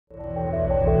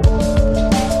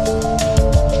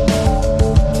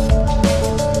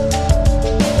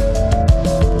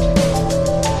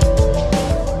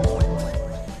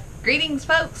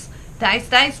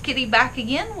Dice Kitty back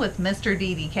again with Mr.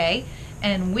 DDK,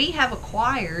 and we have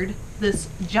acquired this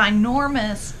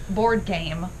ginormous board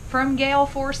game from Gale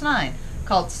Force 9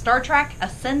 called Trek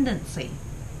Ascendancy.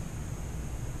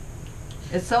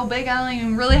 It's so big I don't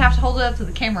even really have to hold it up to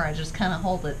the camera, I just kind of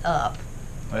hold it up.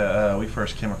 We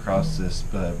first came across this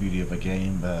beauty of a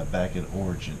game back at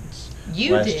Origins.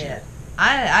 You did. Year.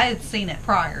 I had seen it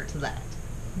prior to that,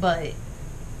 but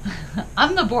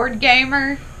I'm the board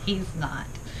gamer, he's not.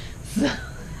 So,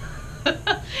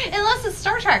 unless it's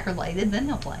Star Trek related, then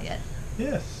he'll play it.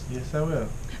 Yes, I will.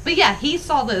 But yeah, he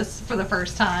saw this for the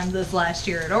first time this last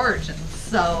year at Origins,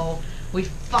 so we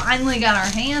finally got our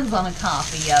hands on a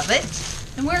copy of it,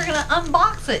 and we're going to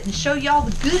unbox it and show you all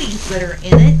the goodies that are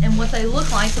in it and what they look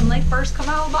like when they first come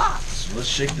out of the box. So let's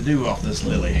shake the dew off this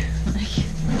lily.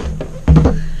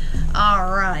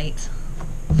 Alright.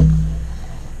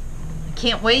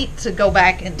 Can't wait to go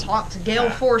back and talk to Gale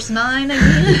Force 9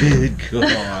 again.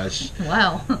 Gosh.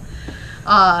 Wow.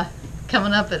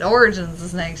 Coming up at Origins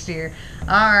this next year.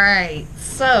 Alright,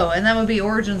 so, and that would be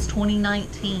Origins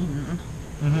 2019.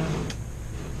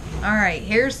 Alright,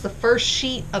 here's the first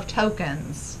sheet of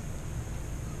tokens.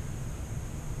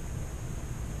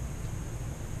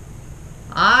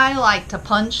 I like to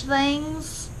punch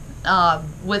things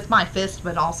with my fist,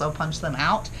 but also punch them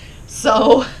out.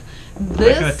 So,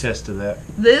 this... I can attest to that.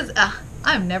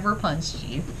 I've never punched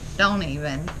you. Don't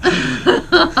even.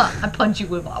 I punch you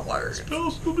with my words.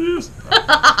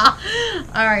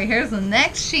 Alright, here's the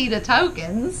next sheet of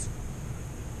tokens.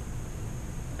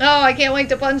 Oh, I can't wait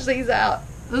to punch these out.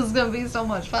 This is going to be so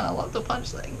much fun. I love to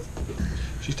punch things.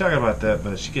 She's talking about that,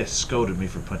 but she gets scolded me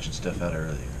for punching stuff out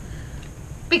earlier.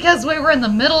 Because we were in the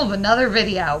middle of another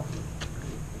video.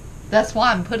 That's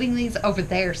why I'm putting these over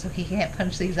there so he can't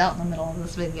punch these out in the middle of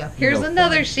this video. Here's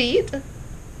another sheet.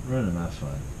 Ruining my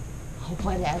fun. Oh,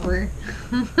 whatever.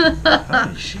 How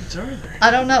many sheets are there?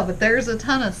 I don't know, but there's a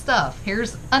ton of stuff.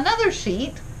 Here's another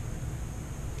sheet.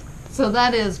 So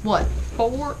that is what?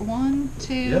 4, 1,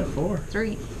 2, yeah, 4.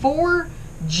 3, 4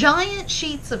 giant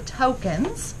sheets of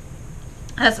tokens.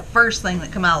 That's the first thing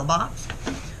that come out of the box.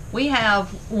 We have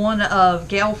one of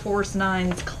Gale Force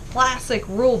 9's classic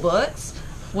rule books,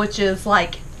 which is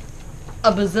like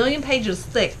a bazillion pages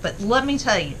thick, but let me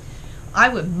tell you, I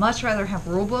would much rather have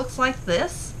rule books like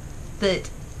this that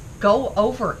go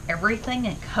over everything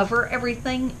and cover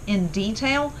everything in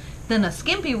detail than a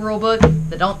skimpy rule book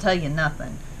that don't tell you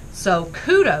nothing. So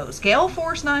kudos. Gale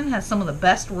Force 9 has some of the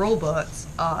best rule books.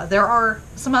 There are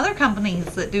some other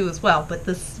companies that do as well, but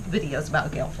this video is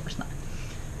about Gale Force 9.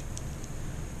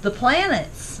 The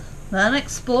planets, the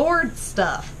unexplored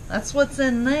stuff, that's what's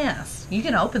in this. You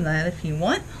can open that if you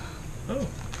want. Oh,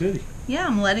 goody. Yeah,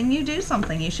 I'm letting you do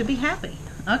something. You should be happy.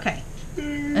 Okay.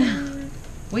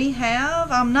 We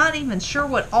have, I'm not even sure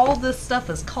what all this stuff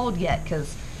is called yet,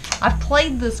 because I've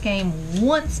played this game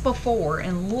once before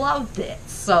and loved it.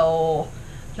 So,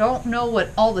 don't know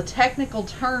what all the technical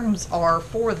terms are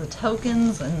for the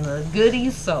tokens and the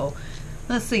goodies. So,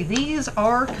 let's see. These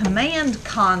are command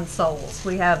consoles.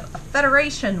 We have a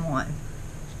Federation one.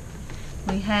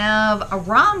 We have a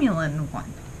Romulan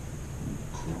one,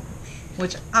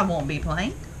 which I won't be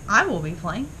playing. I will be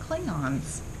playing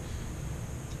Klingons.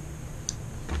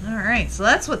 Alright, so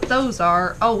that's what those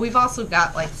are. Oh, we've also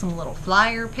got like some little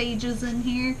flyer pages in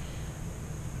here.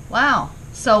 Wow.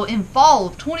 So in fall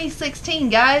of 2016,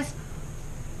 guys,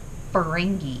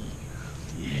 Ferengi.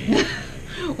 Yeah.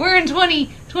 We're in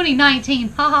 2019.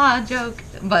 Haha, joke.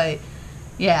 But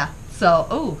yeah, so,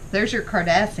 oh, there's your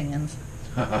Cardassians.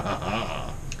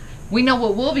 We know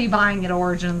what we'll be buying at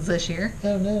Origins this year.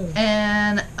 Oh no.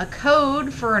 And a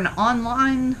code for an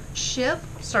online ship,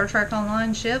 Star Trek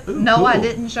Online ship. Ooh, no, cool. I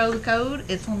didn't show the code.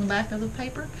 It's on the back of the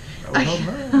paper.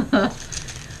 Oh, no.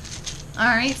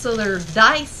 Alright, so there are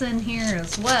dice in here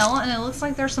as well, and it looks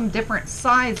like there's some different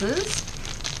sizes.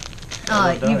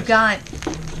 You've got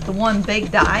the one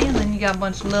big die, and then you got a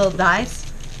bunch of little dice.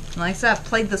 And like I said, I've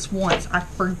played this once. I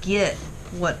forget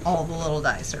what all the little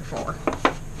dice are for.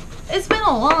 It's been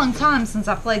a long time since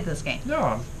I played this game.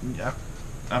 No,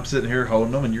 I'm sitting here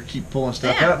holding them, and you keep pulling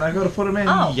stuff Yeah. out, and I go to put them in,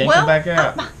 Oh, and you yank well, them back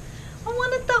out. I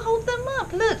wanted to hold them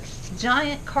up. Look,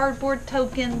 giant cardboard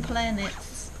token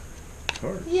planets. Of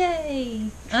course.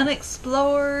 Yay!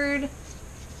 Unexplored.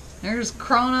 There's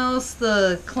Kronos,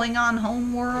 the Klingon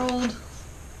homeworld,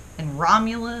 and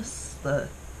Romulus, the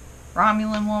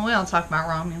Romulan one. We don't talk about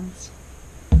Romulans.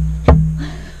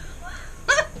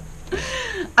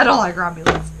 I don't like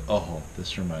Romulans. Oh,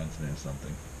 this reminds me of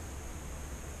something.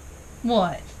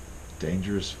 What?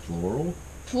 Dangerous floral?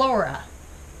 Flora.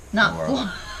 Not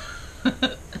Flora.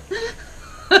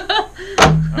 flora.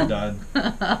 I'm done.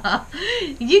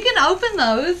 You can open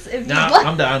those if you No, like.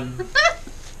 I'm done.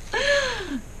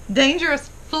 Dangerous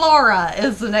Flora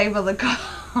is the name of the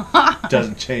card.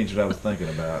 Doesn't change what I was thinking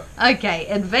about. Okay,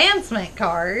 advancement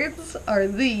cards are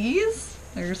these.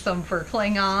 There's some for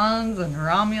Klingons and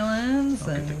Romulans I'll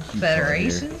get and the cute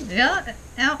Federation. Yeah.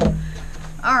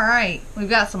 Alright, we've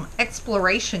got some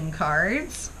exploration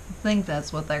cards. I think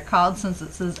that's what they're called since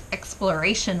it says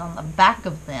exploration on the back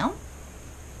of them.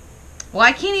 Well,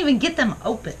 I can't even get them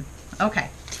open. Okay.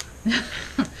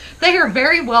 They are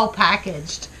very well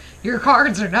packaged. Your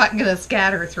cards are not going to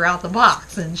scatter throughout the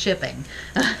box in shipping.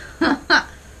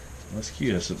 That's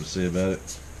cute. I have something to say about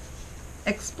it.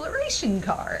 Exploration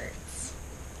cards.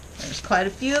 There's quite a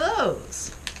few of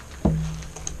those.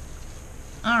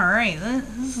 Alright,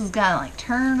 this has got like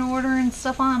turn order and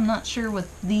stuff on. I'm not sure what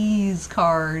these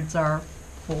cards are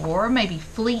for. Maybe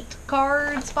fleet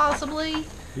cards, possibly?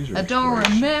 These are I don't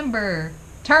remember.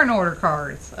 Turn order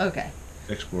cards. Okay.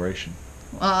 Exploration.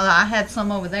 Well, I had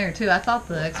some over there too. I thought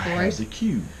the exploration. I have the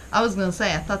cube. I was gonna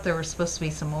say I thought there were supposed to be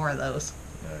some more of those.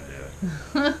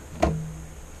 Yeah.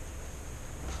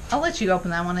 I'll let you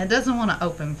open that one. It doesn't want to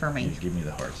open for me. Give me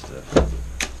the hard stuff.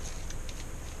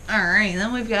 Alright,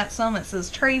 then we've got some that says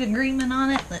trade agreement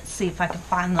on it. Let's see if I can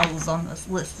find those on this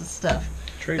list of stuff.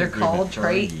 They're called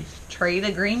trade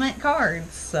agreement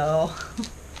cards, so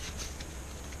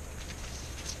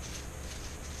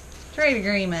trade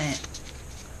agreement.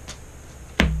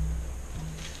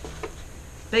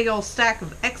 Big old stack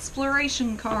of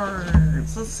exploration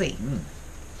cards. Let's see.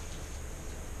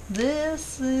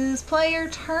 This is player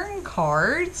turn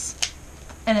cards.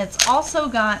 And it's also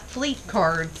got fleet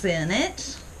cards in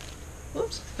it.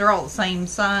 Whoops. They're all the same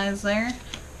size there.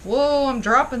 Whoa, I'm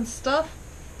dropping stuff.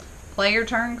 Player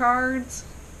turn cards.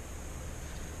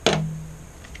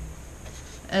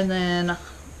 And then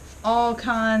all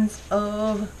kinds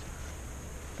of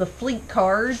the fleet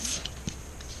cards.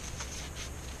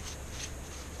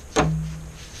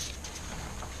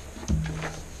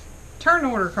 Turn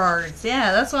order cards.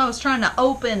 Yeah, that's what I was trying to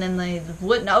open and they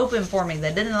wouldn't open for me.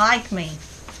 They didn't like me.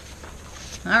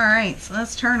 Alright, so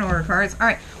that's turn order cards.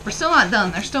 Alright, we're still not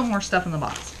done. There's still more stuff in the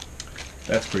box.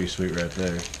 That's pretty sweet right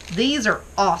there. These are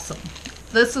awesome.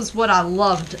 This is what I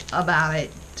loved about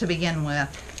it to begin with.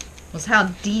 Was how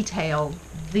detailed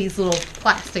these little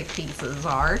plastic pieces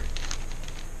are.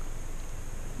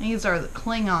 These are the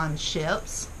Klingon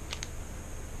ships.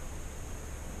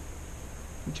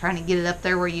 I'm trying to get it up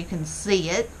there where you can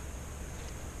see it.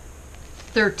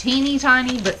 They're teeny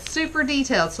tiny but super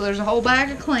detailed. So there's a whole bag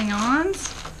of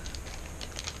Klingons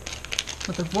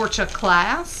with the Vorcha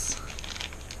class.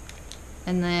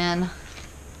 And then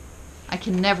I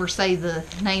can never say the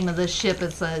name of this ship.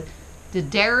 It's a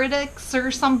Dideridix or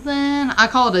something. I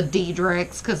call it a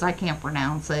Dedrix because I can't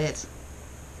pronounce it.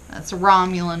 That's the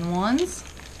Romulan ones.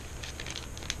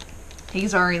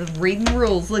 He's already reading the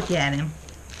rules. Look at him.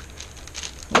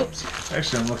 Whoops.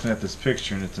 Actually, I'm looking at this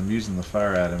picture and it's amusing the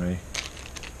fire out of me.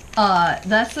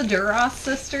 That's the Duras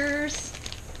sisters.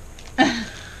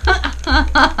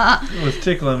 What's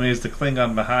tickling me is the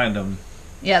Klingon behind them.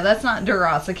 Yeah, that's not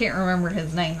Duras. I can't remember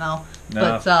his name though.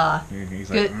 No. But He's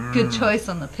good like, good choice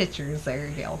on the pictures there,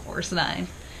 Gale Force 9.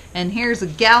 And here's a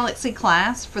Galaxy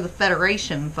class for the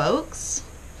Federation folks.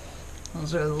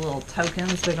 Those are the little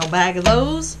tokens, big old bag of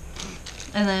those.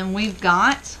 And then we've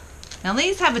got, now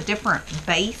these have a different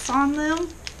base on them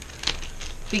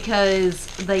because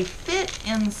they fit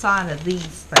inside of these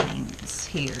things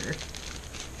here.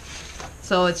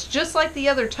 So it's just like the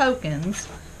other tokens,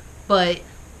 but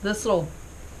this little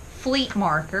fleet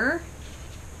marker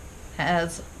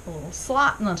has a little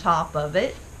slot in the top of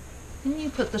it, and you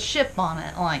put the ship on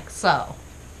it like so.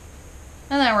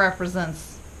 And that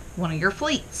represents one of your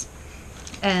fleets.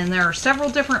 And there are several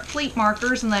different fleet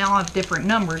markers, and they all have different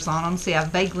numbers on them. See, I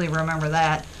vaguely remember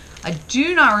that. I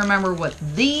do not remember what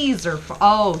these are for.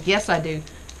 Oh, yes, I do.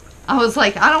 I was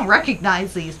like, I don't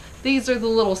recognize these. These are the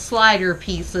little slider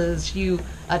pieces. You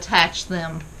attach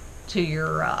them to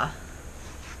your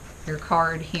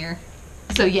card here.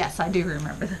 So, yes, I do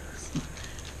remember those.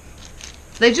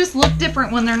 They just look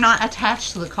different when they're not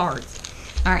attached to the cards.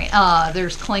 Alright,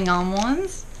 there's Klingon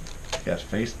ones. Got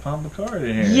face palm the card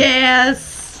in here.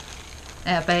 Yes!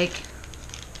 Epic.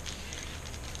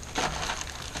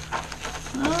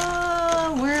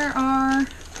 Where are...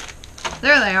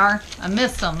 There they are. I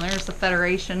missed them. There's the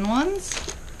Federation ones.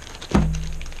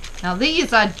 Now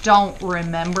these I don't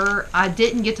remember. I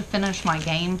didn't get to finish my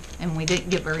game, and we didn't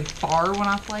get very far when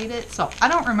I played it, so I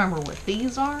don't remember what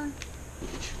these are.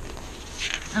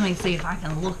 Let me see if I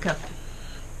can look up.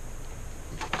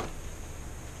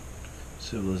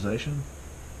 Civilization?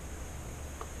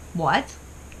 What?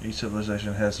 Each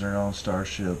civilization has their own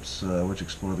starships, which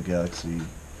explore the galaxy.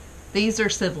 These are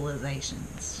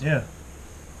civilizations. Yeah.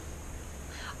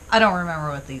 I don't remember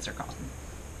what these are called.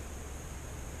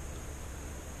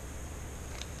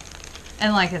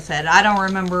 And like I said, I don't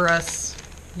remember us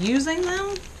using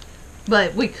them,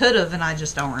 but we could have, and I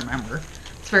just don't remember.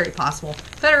 It's very possible.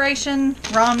 Federation,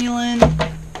 Romulan,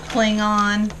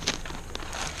 Klingon,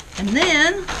 and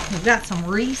then we've got some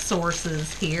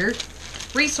resources here.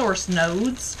 Resource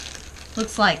nodes.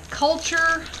 Looks like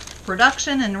culture,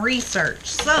 production, and research.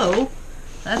 So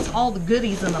that's all the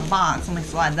goodies in the box. Let me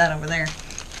slide that over there.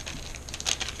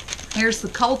 Here's the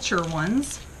culture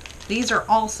ones. These are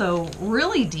also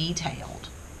really detailed.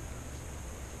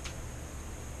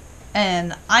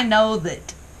 And I know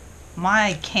that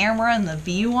my camera and the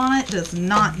view on it does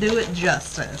not do it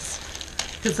justice,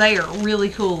 because they are really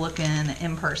cool looking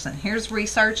in person. Here's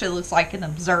research. It looks like an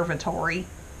observatory.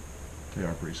 They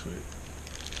are pretty sweet.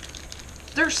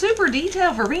 They're super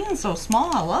detailed for being so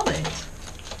small. I love it.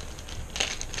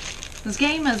 This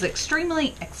game is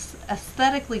extremely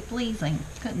aesthetically pleasing.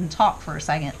 Couldn't talk for a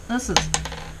second. This is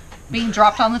being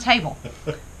dropped on the table.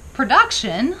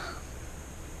 Production.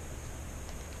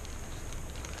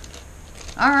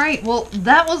 Alright, well,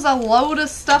 that was a load of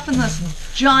stuff in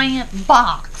this giant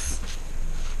box.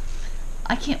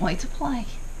 I can't wait to play.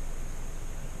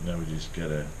 Now we just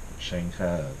gotta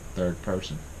Shanghai third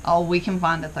person. Oh, we can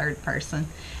find a third person.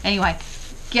 Anyway,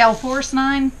 Gale Force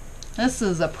 9. This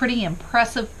is a pretty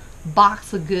impressive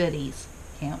box of goodies.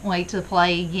 Can't wait to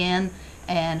play again,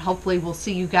 and hopefully we'll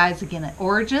see you guys again at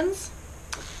Origins.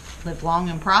 Live long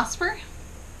and prosper,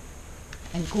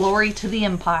 and glory to the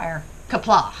Empire.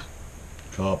 Qapla'.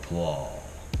 Qapla'.